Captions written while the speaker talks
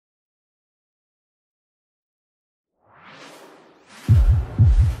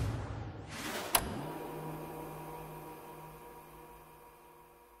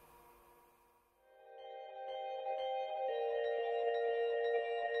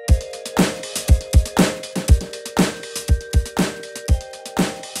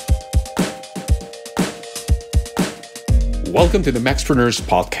Welcome to the Mexpreneurs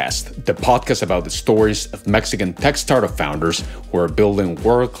Podcast, the podcast about the stories of Mexican tech startup founders who are building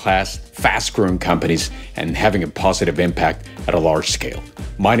world-class, fast-growing companies and having a positive impact at a large scale.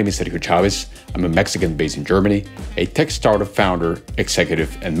 My name is Sergio Chavez. I'm a Mexican based in Germany, a tech startup founder,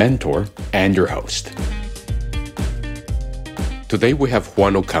 executive, and mentor, and your host. Today we have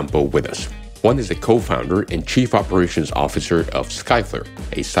Juan Ocampo with us. Juan is the co-founder and chief operations officer of Skyflare,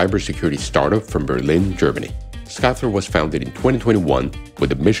 a cybersecurity startup from Berlin, Germany. Skyflare was founded in 2021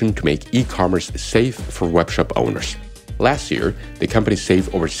 with a mission to make e-commerce safe for webshop owners. Last year, the company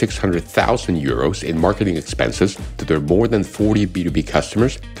saved over 600,000 euros in marketing expenses to their more than 40 B2B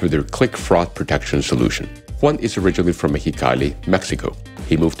customers through their click fraud protection solution. Juan is originally from Mexicali, Mexico.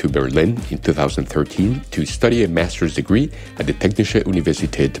 He moved to Berlin in 2013 to study a master's degree at the Technische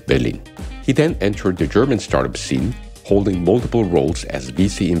Universität Berlin. He then entered the German startup scene, holding multiple roles as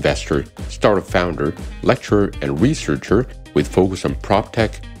VC investor, startup founder, lecturer, and researcher with focus on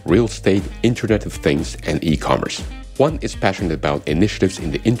proptech, real estate, Internet of Things, and e-commerce. Juan is passionate about initiatives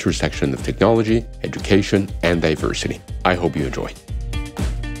in the intersection of technology, education, and diversity. I hope you enjoy.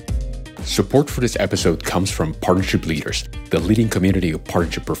 Support for this episode comes from Partnership Leaders, the leading community of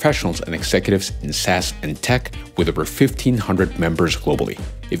partnership professionals and executives in SaaS and tech with over 1,500 members globally.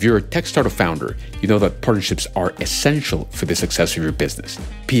 If you're a tech startup founder, you know that partnerships are essential for the success of your business.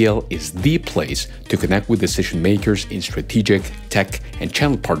 PL is the place to connect with decision makers in strategic, tech, and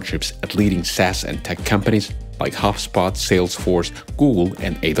channel partnerships at leading SaaS and tech companies like HubSpot, Salesforce, Google,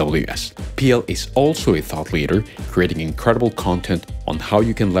 and AWS. PL is also a thought leader, creating incredible content on how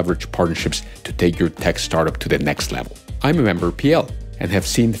you can leverage partnerships to take your tech startup to the next level. I'm a member of PL and have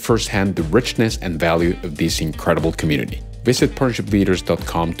seen firsthand the richness and value of this incredible community. Visit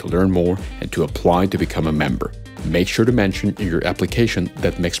partnershipleaders.com to learn more and to apply to become a member. Make sure to mention in your application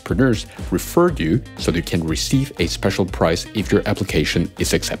that Mexpreneurs referred you so that you can receive a special price if your application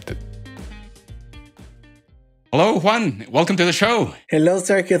is accepted. Hello, Juan. Welcome to the show. Hello,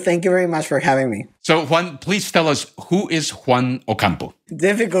 Sergio. Thank you very much for having me. So, Juan, please tell us, who is Juan Ocampo?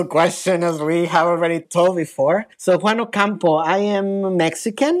 Difficult question, as we have already told before. So, Juan Ocampo, I am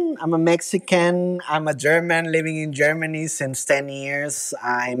Mexican. I'm a German living in Germany since 10 years.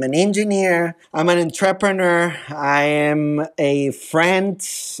 I'm an engineer. I'm an entrepreneur. I am a friend.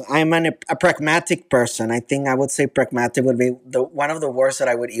 I'm a pragmatic person. I think I would say pragmatic would be one of the words that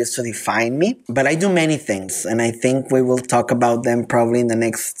I would use to define me. But I do many things, and I think we will talk about them probably in the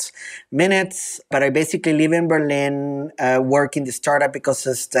next minutes. But I basically live in Berlin, work in the startup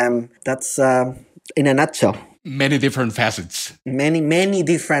ecosystem. That's in a nutshell. Many different facets. Many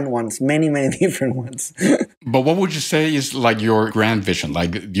different ones. Many different ones. But what would you say is like your grand vision,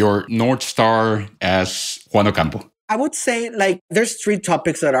 like your North Star as Juan Ocampo? I would say there's three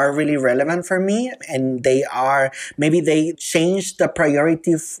topics that are really relevant for me, and maybe they change the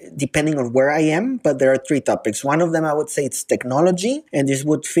priority depending on where I am, but there are three topics. One of them, I would say it's technology, and this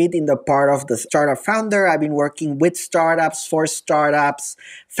would fit in the part of the startup founder. I've been working with startups, for startups,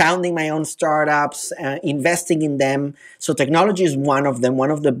 founding my own startups, investing in them. So technology is one of them, one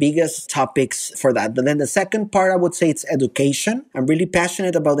of the biggest topics for that. But then the second part, I would say it's education. I'm really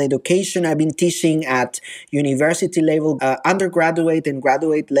passionate about education. I've been teaching at university level, undergraduate and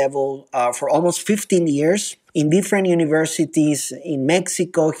graduate level for almost 15 years in different universities in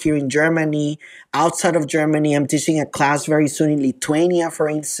Mexico, here in Germany, outside of Germany. I'm teaching a class very soon in Lithuania, for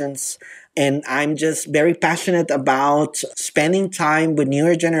instance. And I'm just very passionate about spending time with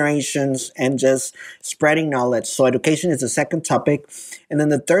newer generations and just spreading knowledge. So education is the second topic. And then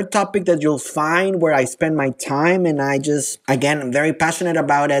the third topic that you'll find where I spend my time, and I'm very passionate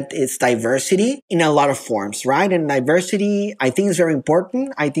about it, is diversity in a lot of forms, right? And diversity, I think, is very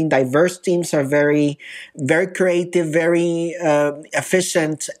important. I think diverse teams are very, very creative, very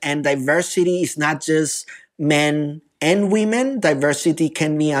efficient. And diversity is not just men and women. Diversity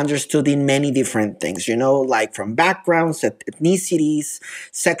can be understood in many different things, like from backgrounds, ethnicities,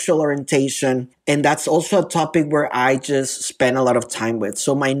 sexual orientation. And that's also a topic where I just spend a lot of time with.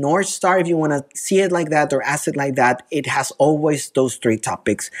 So my North Star, if you want to see it like that or ask it like that, it has always those three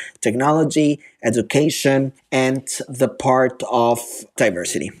topics: technology, education, and the part of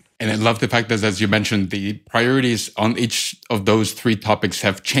diversity. And I love the fact that, as you mentioned, the priorities on each of those three topics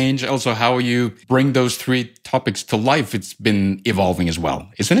have changed. Also, how you bring those three topics to life, it's been evolving as well,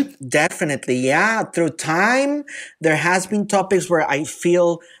 isn't it? Definitely, yeah. Through time, there has been topics where I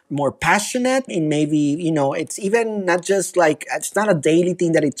feel more passionate in maybe, it's even not just like, it's not a daily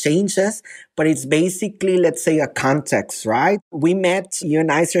thing that it changes, but it's basically, let's say, a context, right? We met, you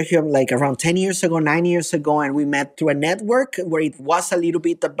and I, Sergio, like around 10 years ago, 9 years ago, and we met through a network where it was a little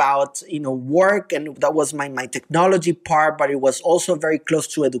bit about, work, and that was my technology part, but it was also very close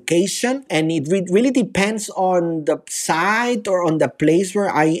to education. And it really depends on the side or on the place where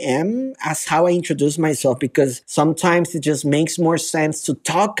I am as how I introduce myself, because sometimes it just makes more sense to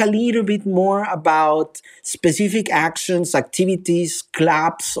talk a little bit more about specific actions, activities,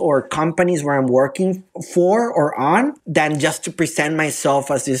 clubs, or companies where I'm working for or on than just to present myself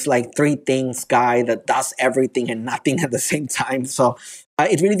as this like three things guy that does everything and nothing at the same time. So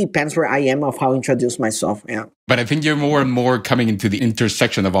it really depends where I am of how I introduce myself. Yeah. But I think you're more and more coming into the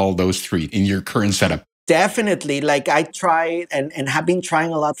intersection of all those three in your current setup. Definitely. Like I try and have been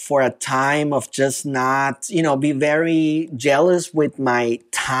trying a lot for a time of just not, be very jealous with my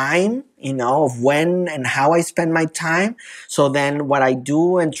time, of when and how I spend my time. So then what I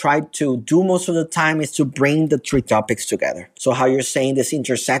do and try to do most of the time is to bring the three topics together. So how you're saying this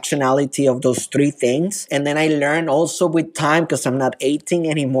intersectionality of those three things. And then I learn also with time, because I'm not 18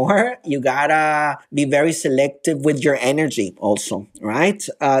 anymore, you gotta be very selective with your energy also, right?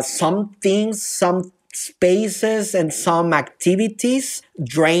 Some spaces and some activities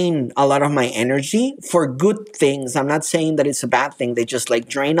drain a lot of my energy for good things. I'm not saying that it's a bad thing. They just like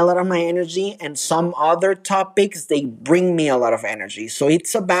drain a lot of my energy. And some other topics, they bring me a lot of energy. So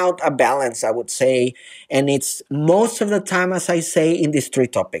it's about a balance, I would say. And it's most of the time, as I say, in these three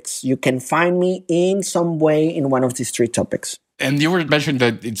topics. You can find me in some way in one of these three topics. And you were mentioning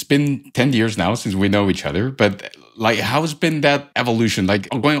that it's been 10 years now since we know each other, but like, how's been that evolution? Like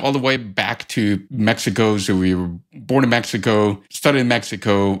going all the way back to Mexico. So we were born in Mexico, studied in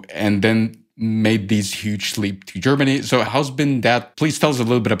Mexico, and then made this huge leap to Germany. So how's been that? Please tell us a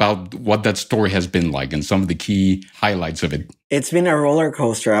little bit about what that story has been like and some of the key highlights of it. It's been a roller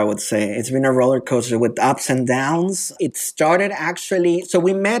coaster, I would say. It's been a roller coaster with ups and downs. It started actually, so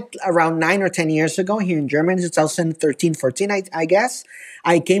we met around 9 or 10 years ago here in Germany, 2013, 14, I guess.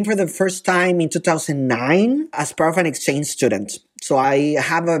 I came for the first time in 2009 as part of an exchange student. So I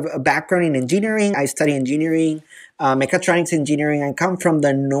have a background in engineering. I study engineering, mechatronics engineering. I come from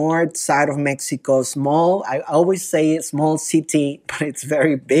the north side of Mexico, I always say small city, but it's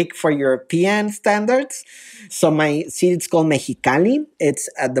very big for European standards. So my city is called Mexicali. It's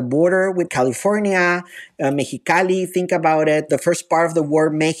at the border with California. Mexicali, think about it. The first part of the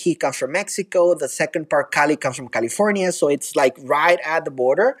word Mexi comes from Mexico. The second part, Cali, comes from California. So it's like right at the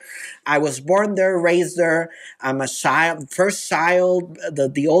border. I was born there, raised there. I'm a first child,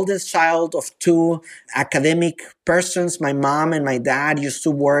 the oldest child of two academic persons. My mom and my dad used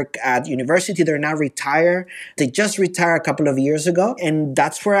to work at university. They're now retired. They just retired a couple of years ago. And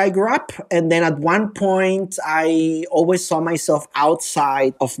that's where I grew up. And then at one point, I always saw myself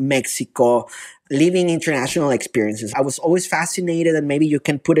outside of Mexico, living international experiences. I was always fascinated, and maybe you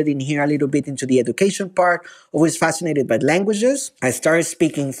can put it in here a little bit into the education part, always fascinated by languages. I started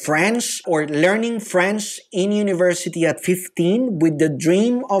speaking French or learning French in university at 15 with the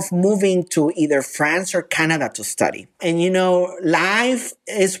dream of moving to either France or Canada to study. And life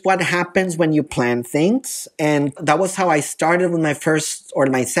is what happens when you plan things. And that was how I started with my first or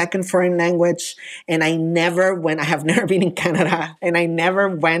my second foreign language. And I have never been in Canada, and I never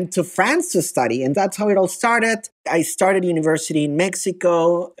went to France to study. And that's how it all started. I started university in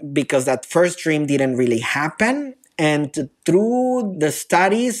Mexico because that first dream didn't really happen. And through the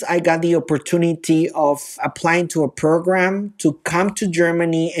studies, I got the opportunity of applying to a program to come to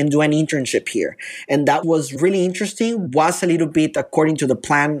Germany and do an internship here. And that was really interesting, was a little bit according to the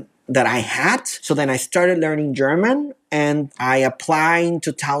plan that I had. So then I started learning German, and I applied in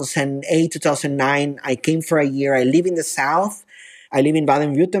 2008, 2009. I came for a year. I live in the south. I live in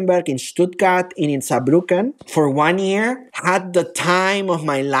Baden-Württemberg, in Stuttgart, and in Saarbrücken for 1 year. Had the time of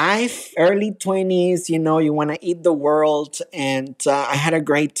my life, early 20s, you want to eat the world. And I had a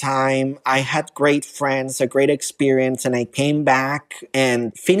great time. I had great friends, a great experience. And I came back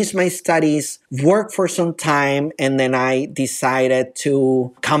and finished my studies, worked for some time. And then I decided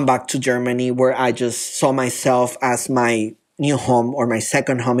to come back to Germany, where I just saw myself as my new home, or my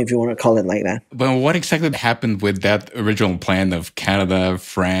second home, if you want to call it like that. But what exactly happened with that original plan of Canada,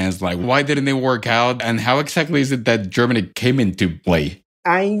 France? Like, why didn't it work out? And how exactly is it that Germany came into play?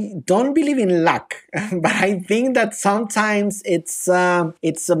 I don't believe in luck, but I think that sometimes it's a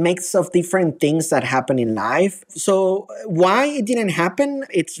mix of different things that happen in life. So why it didn't happen,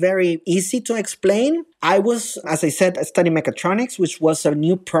 it's very easy to explain. I was, as I said, studying mechatronics, which was a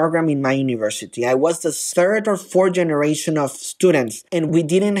new program in my university. I was the third or fourth generation of students, and we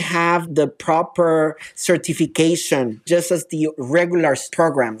didn't have the proper certification, just as the regular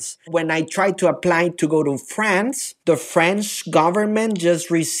programs. When I tried to apply to go to France, the French government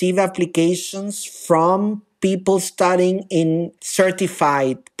just received applications from people studying in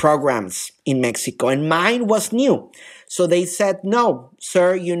certified programs in Mexico, and mine was new. So they said, no,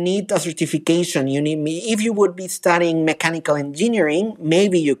 sir, you need a certification. You need me. If you would be studying mechanical engineering,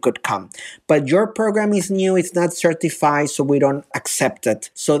 maybe you could come. But your program is new. It's not certified, so we don't accept it.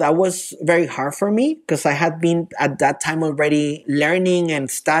 So that was very hard for me because I had been at that time already learning and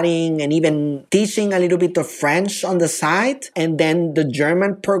studying and even teaching a little bit of French on the side. And then the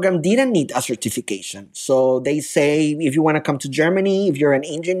German program didn't need a certification. So they say, if you want to come to Germany, if you're an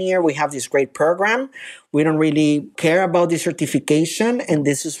engineer, we have this great program. We don't really care about the certification. And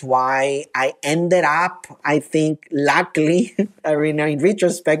this is why I ended up, I think, luckily, in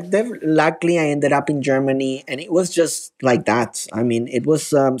retrospective, luckily I ended up in Germany. And it was just like that. I mean, it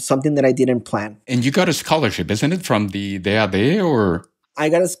was something that I didn't plan. And you got a scholarship, isn't it, from the DAD or? I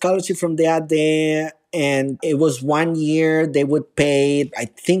got a scholarship from DAD. And it was 1 year. They would pay, I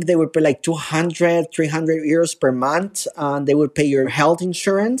think they would pay like 200, 300 euros per month. They would pay your health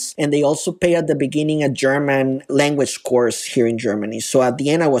insurance. And they also pay at the beginning a German language course here in Germany. So at the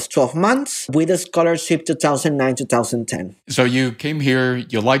end, I was 12 months with a scholarship 2009, 2010. So you came here,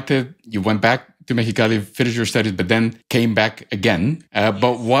 you liked it, you went back to Mexicali, finished your studies, but then came back again.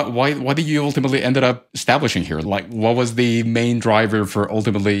 But why did you ultimately ended up establishing here? Like, what was the main driver for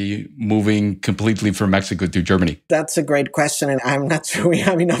ultimately moving completely from Mexico to Germany? That's a great question. And I'm not sure we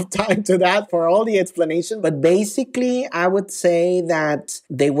have enough time to that for all the explanation. But basically, I would say that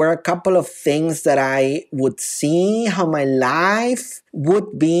there were a couple of things that I would see how my life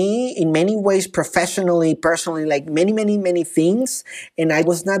would be in many ways, professionally, personally, like many things. And I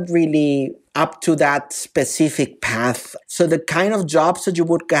was not really up to that specific path. So the kind of jobs that you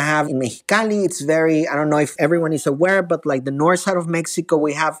would have in Mexicali, it's very, I don't know if everyone is aware, but like the north side of Mexico,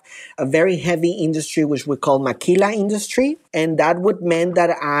 we have a very heavy industry, which we call maquila industry. And that would mean that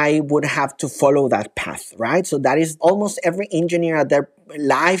I would have to follow that path, right? So that is almost every engineer at their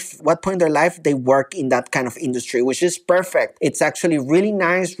life, what point in their life they work in that kind of industry, which is perfect. It's actually really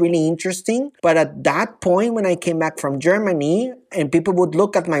nice, really interesting. But at that point, when I came back from Germany and people would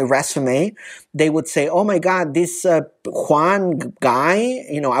look at my resume, they would say, oh my God, this Juan guy,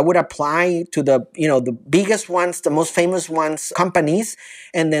 I would apply to the biggest ones, the most famous ones, companies.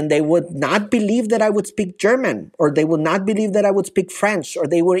 And then they would not believe that I would speak German, or they would not believe that I would speak French, or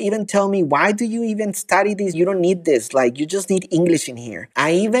they would even tell me, why do you even study this? You don't need this. Like, you just need English in here.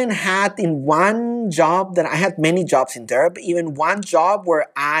 I even had in one job that I had many jobs in there, but even one job where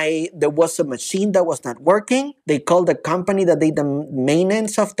there was a machine that was not working. They called the company that did the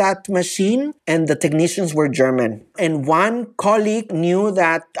maintenance of that machine, and the technicians were German. And one colleague knew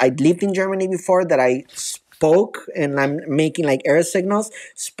that I'd lived in Germany before, that I spoke, and I'm making like air signals,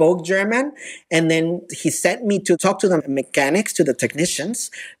 spoke German. And then he sent me to talk to the mechanics, to the technicians,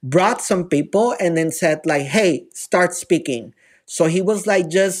 brought some people, and then said like, hey, start speaking. So he was like,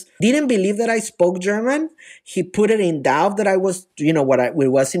 just didn't believe that I spoke German. He put it in doubt that I was, what it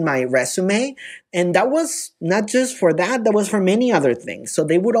was in my resume. And that was not just for that was for many other things. So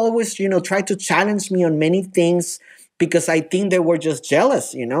they would always, try to challenge me on many things, because I think they were just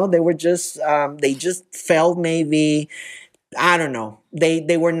jealous, they were just, they just felt maybe, I don't know,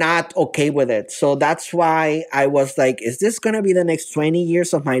 they were not okay with it. So that's why I was like, is this going to be the next 20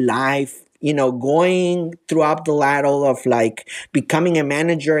 years of my life? Going throughout the ladder of like becoming a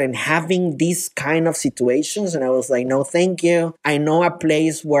manager and having these kind of situations. And I was like, no, thank you. I know a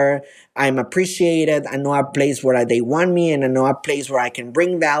place where I'm appreciated. I know a place where they want me, and I know a place where I can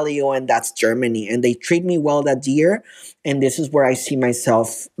bring value, and that's Germany. And they treat me well that year. And this is where I see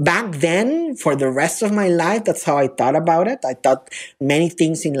myself. Back then, for the rest of my life, that's how I thought about it. I thought many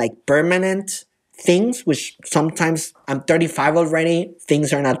things in like permanent things, which sometimes I'm 35 already.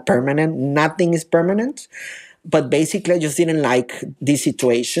 Things are not permanent. Nothing is permanent. But basically, I just didn't like these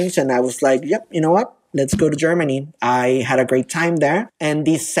situations. And I was like, yep, you know what? Let's go to Germany. I had a great time there. And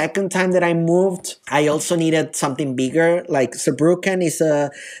the second time that I moved, I also needed something bigger. Like Saarland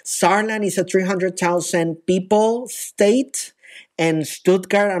is a 300,000 people state. And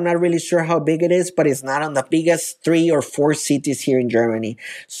Stuttgart, I'm not really sure how big it is, but it's not on the biggest 3 or 4 cities here in Germany.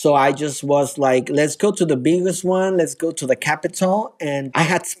 So I just was like, let's go to the biggest one. Let's go to the capital. And I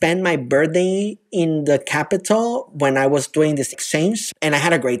had spent my birthday in the capital when I was doing this exchange. And I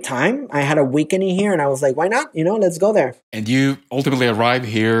had a great time. I had a weekend in here and I was like, why not? Let's go there. And you ultimately arrived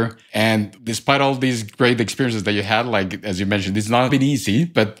here. And despite all these great experiences that you had, like, as you mentioned, it's not been easy,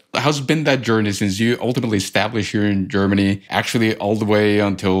 but how's been that journey since you ultimately established here in Germany, actually all the way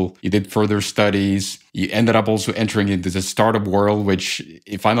until you did further studies? You ended up also entering into the startup world, which,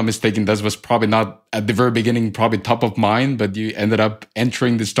 if I'm not mistaken, that was probably not at the very beginning, probably top of mind, but you ended up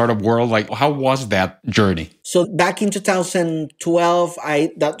entering the startup world. Like, how was that journey? So back in 2012,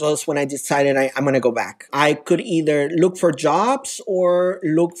 that was when I decided I'm going to go back. I could either look for jobs or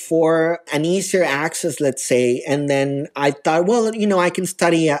look for an easier access, let's say. And then I thought, well, I can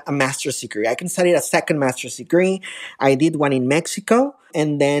study a master's degree. I can study a second master's degree. I did one in Mexico.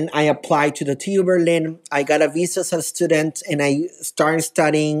 And then I applied to the TU Berlin. I got a visa as a student and I started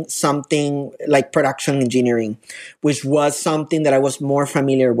studying something like production engineering, which was something that I was more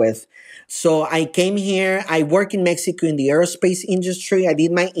familiar with. So I came here. I work in Mexico in the aerospace industry. I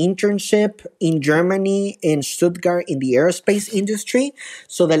did my internship in Germany, in Stuttgart, in the aerospace industry.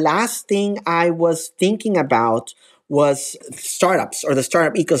 So the last thing I was thinking about was startups or the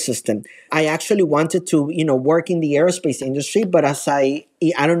startup ecosystem. I actually wanted to, work in the aerospace industry, but as I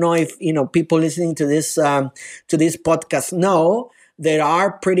don't know if, people listening to this podcast know, there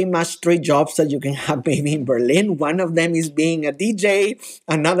are pretty much 3 jobs that you can have maybe in Berlin. One of them is being a DJ.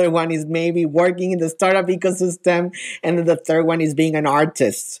 Another one is maybe working in the startup ecosystem. And then the third one is being an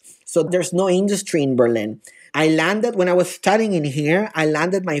artist. So there's no industry in Berlin. When I was studying in here, I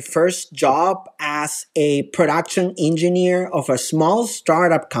landed my first job as a production engineer of a small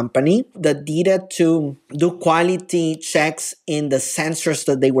startup company that needed to do quality checks in the sensors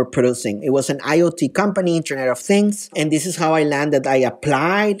that they were producing. It was an IoT company, Internet of Things. And this is how I landed. I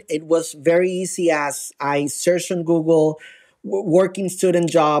applied. It was very easy as I searched on Google, working student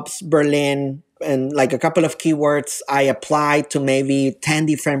jobs, Berlin, and like a couple of keywords. I applied to maybe 10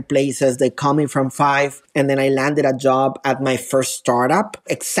 different places. They called me from 5. And then I landed a job at my first startup.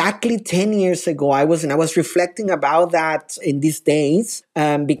 Exactly 10 years ago, I was reflecting about that in these days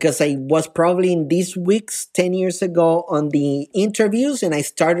because I was probably in these weeks 10 years ago on the interviews, and I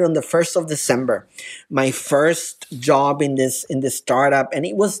started on the 1st of December. My first job in this startup, and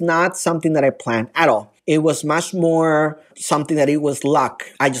it was not something that I planned at all. It was much more something that it was luck.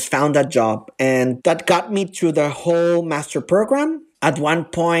 I just found that job, and that got me through the whole master program. At one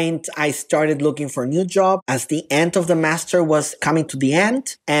point, I started looking for a new job as the end of the master was coming to the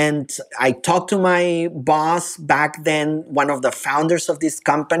end. And I talked to my boss back then, one of the founders of this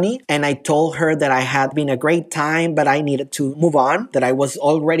company. And I told her that I had been a great time, but I needed to move on, that I was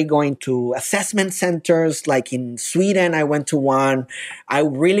already going to assessment centers. Like in Sweden, I went to one. I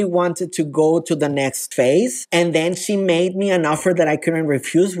really wanted to go to the next phase. And then she made me an offer that I couldn't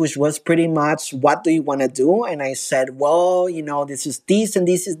refuse, which was pretty much, what do you want to do? And I said, well, this is this and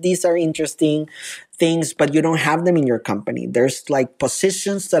these are interesting things, but you don't have them in your company. There's like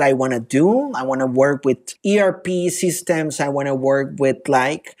positions that I want to do. I want to work with ERP systems. I want to work with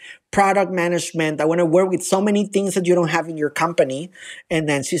like product management. I want to work with so many things that you don't have in your company. And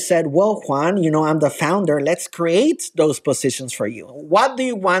then she said, well, Juan, I'm the founder. Let's create those positions for you. What do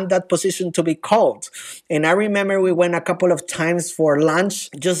you want that position to be called? And I remember we went a couple of times for lunch,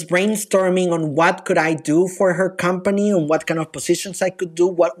 just brainstorming on what could I do for her company and what kind of positions I could do.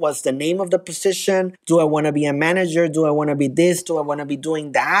 What was the name of the position? Do I want to be a manager? Do I want to be this? Do I want to be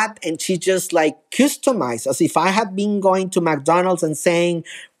doing that? And she just like customized, as if I had been going to McDonald's and saying,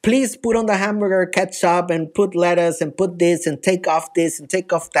 please put on the hamburger ketchup and put lettuce and put this and take off this and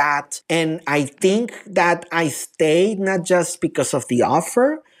take off that. And I think that I stayed not just because of the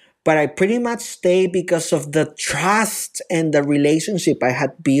offer, but I pretty much stayed because of the trust and the relationship I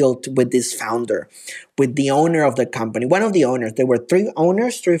had built with this founder, with the owner of the company, one of the owners. There were 3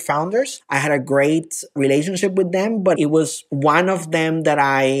 founders. I had a great relationship with them, but it was one of them that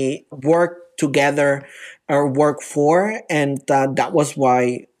I worked together or worked for. And that was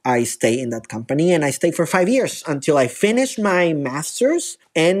why I stayed in that company, and I stayed for 5 years until I finished my master's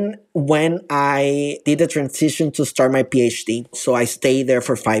and when I did the transition to start my PhD. So I stayed there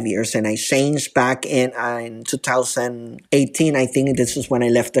for 5 years, and I changed back in 2018. I think this is when I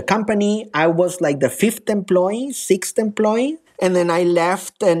left the company. I was like the 6th employee. And then I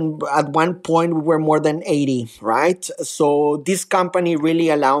left, and at one point we were more than 80, right? So this company really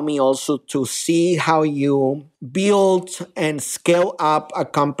allowed me also to see how you build and scale up a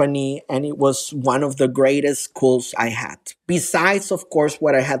company, and it was one of the greatest schools I had. Besides, of course,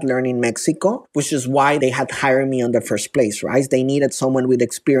 what I had learned in Mexico, which is why they had hired me in the first place, right? They needed someone with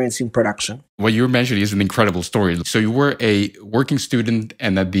experience in production. What you're mentioning is an incredible story. So you were a working student,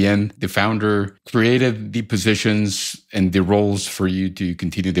 and at the end, the founder created the positions and the roles for you to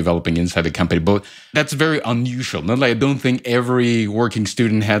continue developing inside the company. But that's very unusual. Not like I don't think every working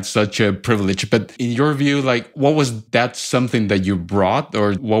student had such a privilege. But in your view, like, what was that something that you brought,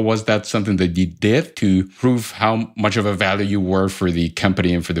 or what was that something that you did to prove how much of a value you were for the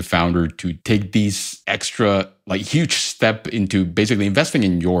company and for the founder to take these extra, like, huge step into basically investing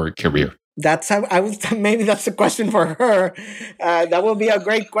in your career? That's how I would. Maybe that's a question for her. That would be a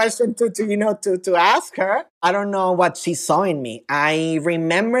great question to ask her. I don't know what she saw in me. I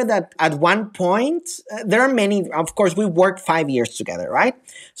remember that at one point, there are many. Of course, we worked 5 years together, right?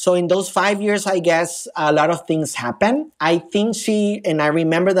 So in those 5 years, I guess a lot of things happened. I think I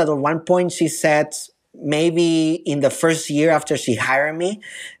remember that at one point she said, maybe in the first year after she hired me,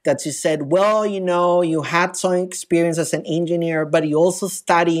 that she said, well, you had some experience as an engineer, but you also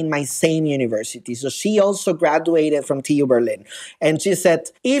study in my same university. So she also graduated from TU Berlin. And she said,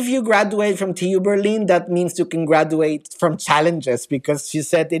 if you graduate from TU Berlin, that means you can graduate from challenges, because she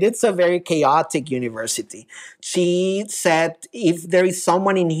said it's a very chaotic university. She said, if there is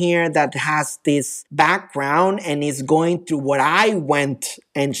someone in here that has this background and is going through what I went,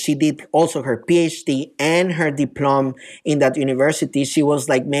 and she did also her PhD and her diploma in that university, she was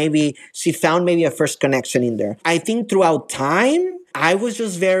like, maybe she found maybe a first connection in there. I think throughout time, I was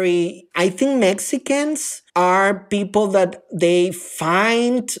just I think Mexicans are people that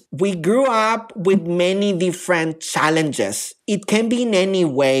we grew up with many different challenges. It can be in any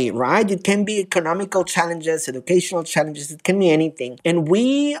way, right? It can be economical challenges, educational challenges, it can be anything. And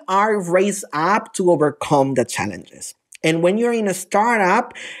we are raised up to overcome the challenges. And when you're in a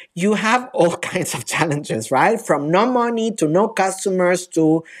startup, you have all kinds of challenges, right? From no money to no customers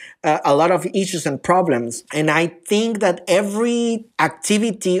to a lot of issues and problems. And I think that every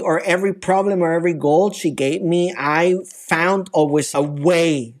activity or every problem or every goal she gave me, I found always a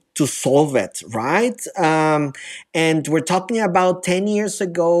way to solve it, right? And we're talking about 10 years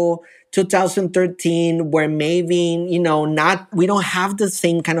ago, 2013, where maybe, we don't have the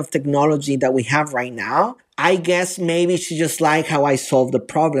same kind of technology that we have right now. I guess maybe she just liked how I solved the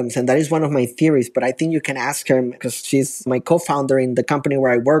problems. And that is one of my theories. But I think you can ask her, because she's my co-founder in the company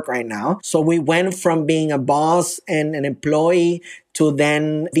where I work right now. So we went from being a boss and an employee to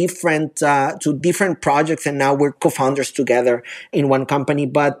then different projects. And now we're co-founders together in one company.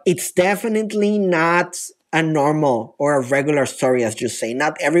 But it's definitely not a normal or a regular story, as you say.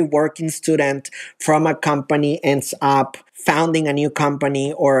 Not every working student from a company ends up founding a new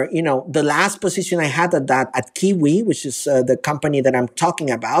company, or, the last position I had at Kiwi, which is the company that I'm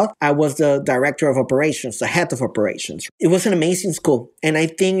talking about, I was the director of operations, the head of operations. It was an amazing school. And I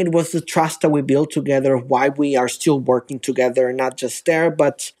think it was the trust that we built together, why we are still working together, not just there,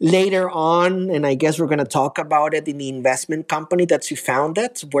 but later on. And I guess we're going to talk about it in the investment company that she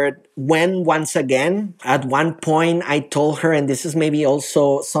founded, when once again, at one point I told her, and this is maybe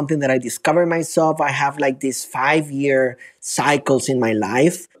also something that I discovered myself, I have like this 5-year cycles in my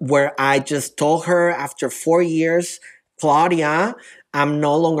life where I just told her after 4 years, Claudia, I'm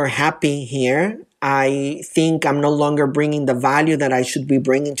no longer happy here. I think I'm no longer bringing the value that I should be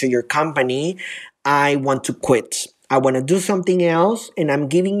bringing to your company. I want to quit. I want to do something else, and I'm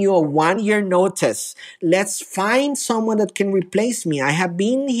giving you a 1-year notice. Let's find someone that can replace me. I have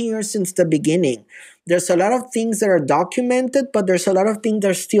been here since the beginning. There's a lot of things that are documented, but there's a lot of things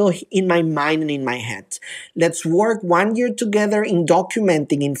that are still in my mind and in my head. Let's work 1 year together in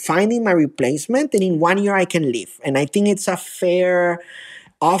documenting, in finding my replacement, and in 1 year I can leave. And I think it's a fair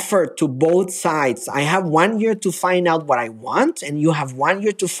offer to both sides. I have 1 year to find out what I want, and you have 1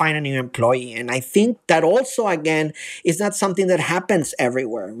 year to find a new employee. And I think that also, again, is not something that happens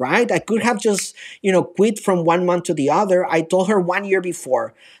everywhere, right? I could have just, quit from 1 month to the other. I told her 1 year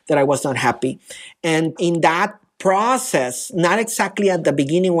before that I was not happy. And in that process, not exactly at the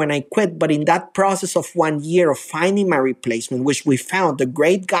beginning when I quit, but in that process of 1 year of finding my replacement, which we found, the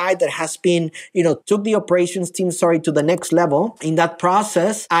great guy that has been, took the operations team, to the next level. In that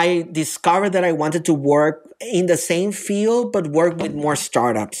process, I discovered that I wanted to work in the same field, but work with more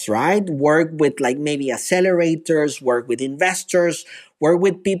startups, right? Work with like maybe accelerators, work with investors, work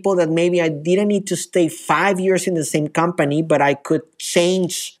with people that maybe I didn't need to stay 5 years in the same company, but I could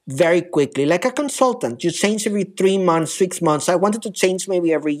change very quickly. Like a consultant, you change every 3 months, 6 months. I wanted to change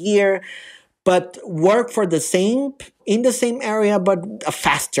maybe every year, but work for in the same area, but a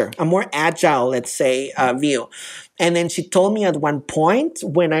faster, a more agile, let's say, view. And then she told me at one point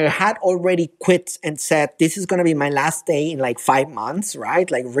when I had already quit and said, this is going to be my last day in like 5 months, right?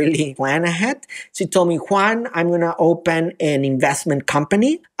 Like really plan ahead. She told me, Juan, I'm going to open an investment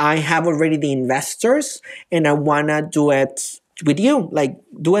company. I have already the investors and I want to do it with you, like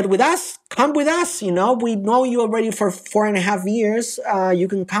do it with us, come with us. We know you already for 4.5 years. You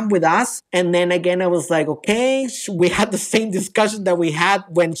can come with us. And then again, I was like, okay, we had the same discussion that we had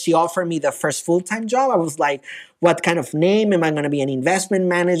when she offered me the first full-time job. I was like, what kind of name? Am I going to be an investment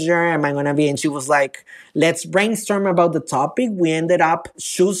manager? Am I going to be? And she was like, let's brainstorm about the topic. We ended up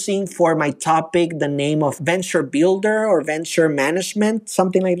choosing for my topic the name of venture builder or venture management,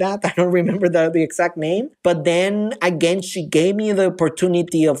 something like that. I don't remember the exact name. But then again, she gave me the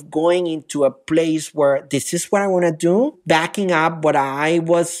opportunity of going into a place where this is what I want to do, backing up what I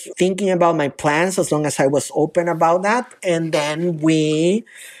was thinking about my plans as long as I was open about that. And then we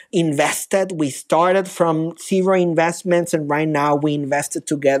invested. We started from zero investments, and right now we invested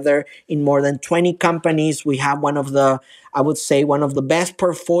together in more than 20 companies. We have one of the best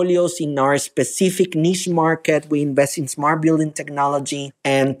portfolios in our specific niche market. We invest in smart building technology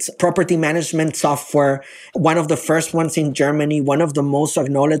and property management software. One of the first ones in Germany, one of the most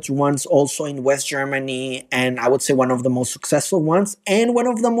acknowledged ones also in West Germany, and I would say one of the most successful ones and one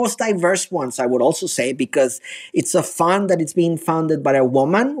of the most diverse ones, I would also say, because it's a fund that is being founded by a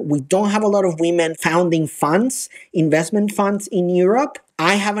woman. We don't have a lot of women founding funds, investment funds in Europe.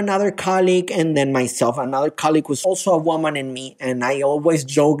 I have another colleague and then myself. Another colleague was also a woman and me. And I always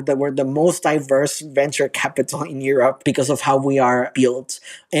joke that we're the most diverse venture capital in Europe because of how we are built.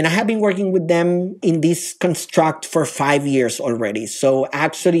 And I have been working with them in this construct for 5 years already. So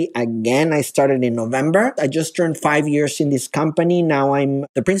actually, again, I started in November. I just turned 5 years in this company. Now I'm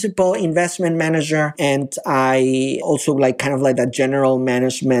the principal investment manager. And I also kind of that general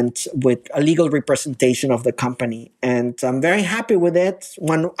management with a legal representation of the company. And I'm very happy with it.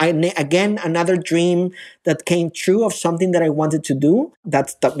 Another dream that came true of something that I wanted to do.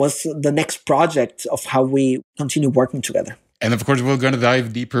 That was the next project of how we continue working together. And of course, we're going to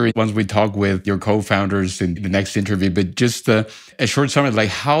dive deeper once we talk with your co-founders in the next interview. But just a short summary,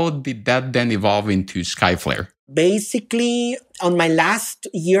 how did that then evolve into Skyflare? Basically, on my last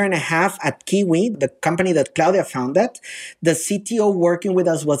year and a half at Kiwi, the company that Claudia founded, the CTO working with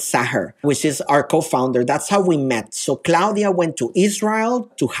us was Sahar, which is our co-founder. That's how we met. So Claudia went to Israel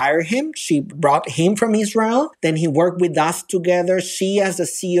to hire him. She brought him from Israel. Then he worked with us together. She as the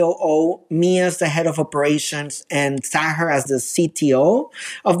COO, me as the head of operations, and Sahar as the CTO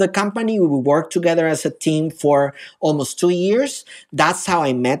of the company. We worked together as a team for almost 2 years. That's how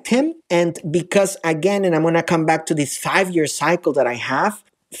I met him. And because again, and I'm going to come back to this 5-year cycle that I have,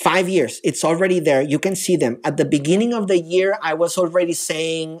 5 years, it's already there. You can see them. At the beginning of the year, I was already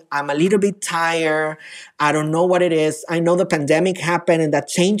saying, I'm a little bit tired. I don't know what it is. I know the pandemic happened and that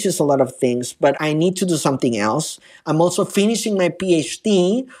changes a lot of things, but I need to do something else. I'm also finishing my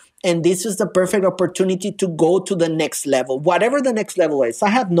PhD. And this is the perfect opportunity to go to the next level, whatever the next level is. I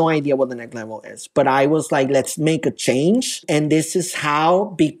have no idea what the next level is, but I was like, let's make a change. And this is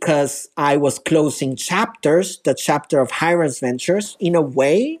how, because I was closing chapters, the chapter of Hyras Ventures, in a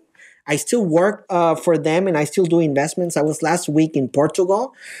way, I still work for them and I still do investments. I was last week in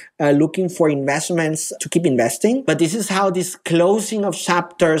Portugal looking for investments to keep investing. But this is how this closing of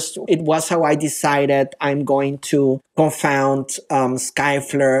chapters, it was how I decided I'm going to co-found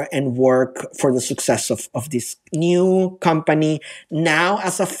Skyflare and work for the success of this new company now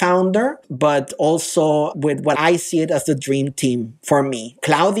as a founder, but also with what I see it as the dream team for me.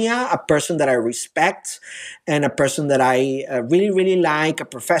 Claudia, a person that I respect and a person that I really, really like, a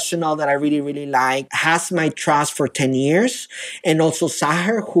professional that I really, really like, has my trust for 10 years. And also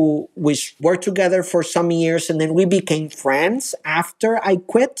Sahar, we worked together for some years and then we became friends after I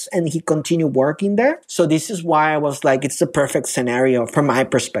quit and he continued working there. So this is why I was like, it's the perfect scenario from my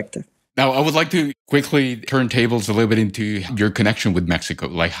perspective. Now, I would like to quickly turn tables a little bit into your connection with Mexico.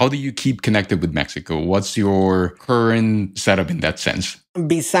 How do you keep connected with Mexico? What's your current setup in that sense?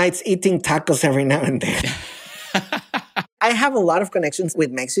 Besides eating tacos every now and then. I have a lot of connections with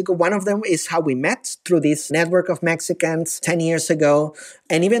Mexico. One of them is how we met through this network of Mexicans 10 years ago.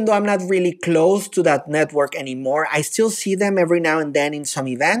 And even though I'm not really close to that network anymore, I still see them every now and then in some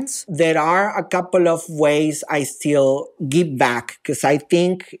events. There are a couple of ways I still give back because I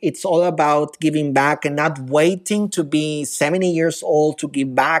think it's all about giving back and not waiting to be 70 years old to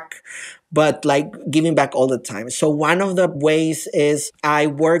give back. but like giving back all the time. So one of the ways is I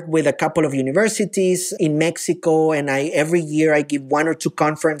work with a couple of universities in Mexico, and every year I give one or two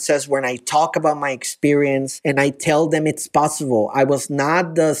conferences when I talk about my experience and I tell them it's possible. I was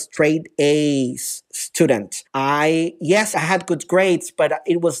not the straight A's student. I had good grades, but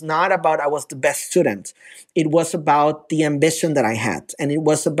it was not about I was the best student. It was about the ambition that I had. And it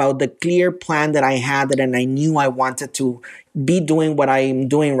was about the clear plan that I had, and I knew I wanted to be doing what I'm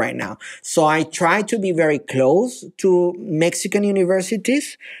doing right now. So I try to be very close to Mexican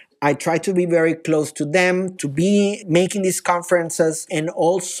universities. I try to be very close to them, to be making these conferences. And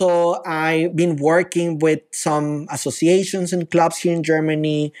also I've been working with some associations and clubs here in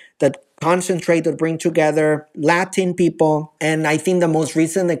Germany that concentrate or bring together Latin people. And I think the most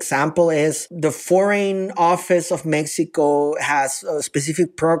recent example is the Foreign Office of Mexico has a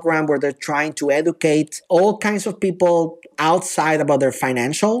specific program where they're trying to educate all kinds of people outside about their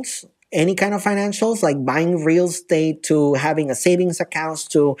financials. Any kind of financials, like buying real estate to having a savings accounts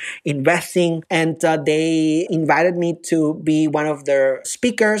to investing. And they invited me to be one of their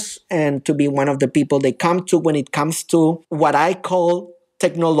speakers and to be one of the people they come to when it comes to what I call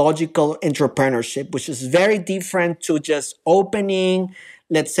technological entrepreneurship, which is very different to just opening,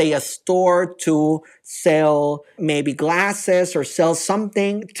 let's say, a store to sell maybe glasses or sell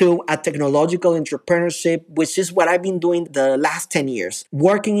something, to a technological entrepreneurship, which is what I've been doing the last 10 years,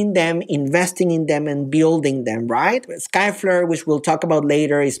 working in them, investing in them, and building them, right? Skyflare, which we'll talk about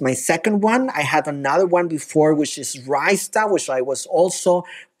later, is my second one. I had another one before, which is Rista, which I was also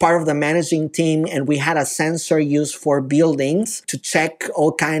part of the managing team, and we had a sensor used for buildings to check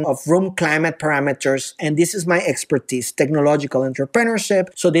all kinds of room climate parameters. And this is my expertise, technological entrepreneurship.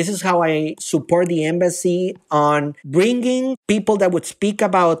 So this is how I support the embassy on bringing people that would speak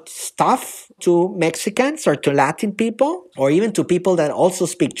about stuff to Mexicans or to Latin people, or even to people that also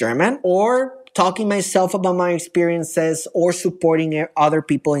speak German, or talking myself about my experiences, or supporting other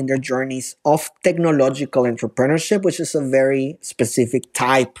people in their journeys of technological entrepreneurship, which is a very specific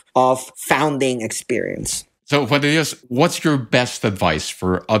type of founding experience. So, Juan de Dios, what's your best advice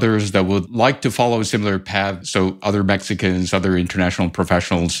for others that would like to follow a similar path? So other Mexicans, other international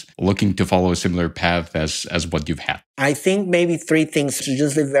professionals looking to follow a similar path as what you've had? I think maybe three things, to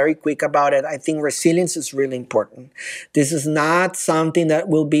just be very quick about it. I think resilience is really important. This is not something that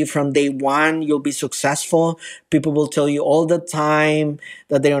will be from day one, you'll be successful. People will tell you all the time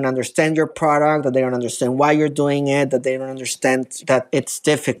that they don't understand your product, that they don't understand why you're doing it, that they don't understand that it's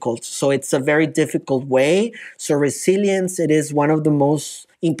difficult. So it's a very difficult way. So resilience, it is one of the most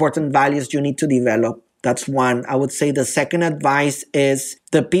important values you need to develop. That's one. I would say the second advice is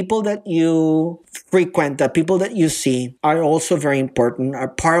the people that you frequent, the people that you see are also very important, are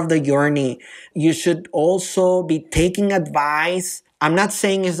part of the journey. You should also be taking advice. I'm not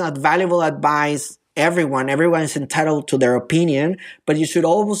saying it's not valuable advice. Everyone is entitled to their opinion, but you should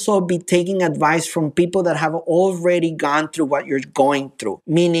also be taking advice from people that have already gone through what you're going through.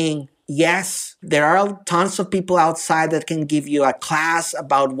 Meaning, yes, there are tons of people outside that can give you a class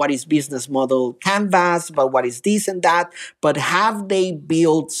about what is business model canvas, about what is this and that, but have they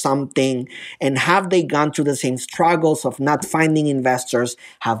built something, and have they gone through the same struggles of not finding investors?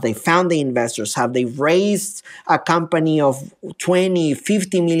 Have they found the investors? Have they raised a company of 20,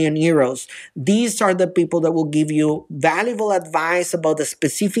 50 million euros? These are the people that will give you valuable advice about the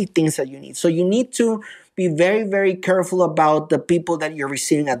specific things that you need. So you need to be very, very careful about the people that you're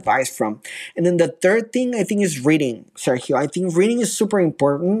receiving advice from. And then the third thing, I think, is reading, Sergio. I think reading is super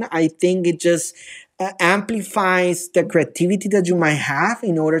important. I think it just amplifies the creativity that you might have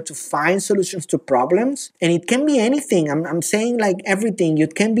in order to find solutions to problems. And it can be anything. I'm saying like everything. You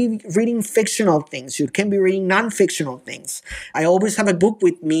can be reading fictional things. You can be reading non-fictional things. I always have a book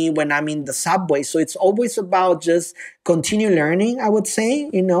with me when I'm in the subway. So it's always about just continue learning, I would say,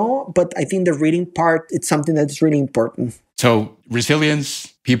 but I think the reading part, it's something that's really important. So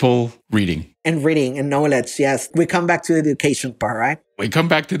resilience, people, reading. And reading and knowledge, yes. We come back to the education part, right? We come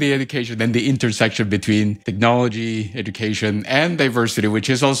back to the education and the intersection between technology, education, and diversity, which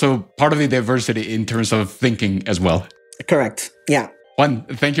is also part of the diversity in terms of thinking as well. Correct. Yeah. Juan,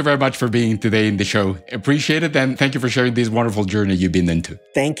 thank you very much for being today in the show. Appreciate it. And thank you for sharing this wonderful journey you've been into.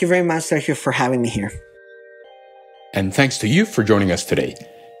 Thank you very much, Sergio, for having me here. And thanks to you for joining us today.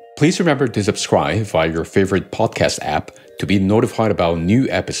 Please remember to subscribe via your favorite podcast app to be notified about new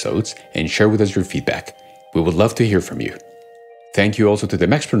episodes and share with us your feedback. We would love to hear from you. Thank you also to the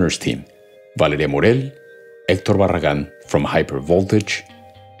Mexpreneurs team, Valeria Morel, Hector Barragan from Hyper Voltage,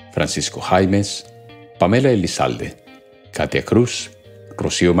 Francisco Jaimes, Pamela Elizalde, Katia Cruz,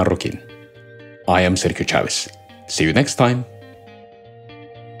 Rocio Marroquin. I am Sergio Chavez. See you next time.